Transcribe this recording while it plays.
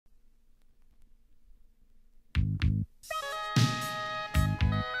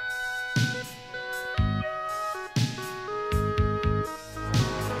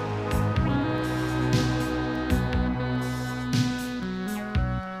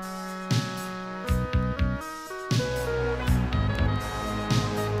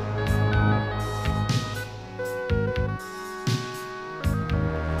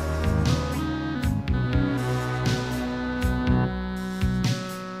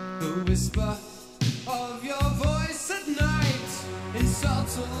whisper of your voice at night in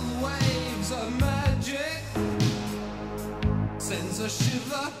subtle waves of magic sends a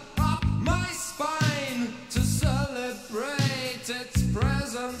shiver up my spine to celebrate its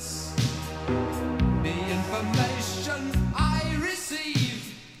presence. The information I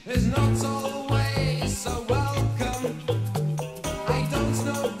receive is not always so welcome. I don't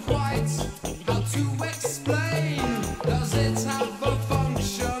know quite how to explain. Does it have a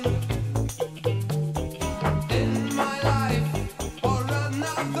function in my life or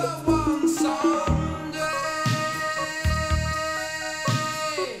another one someday?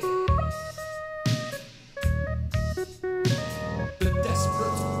 The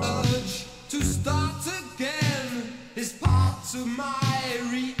desperate urge to start again is part of my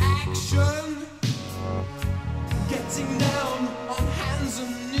reaction. Getting down on hands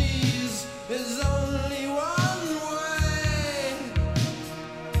and knees is only one way.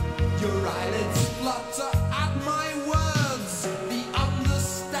 Your eyelids flutter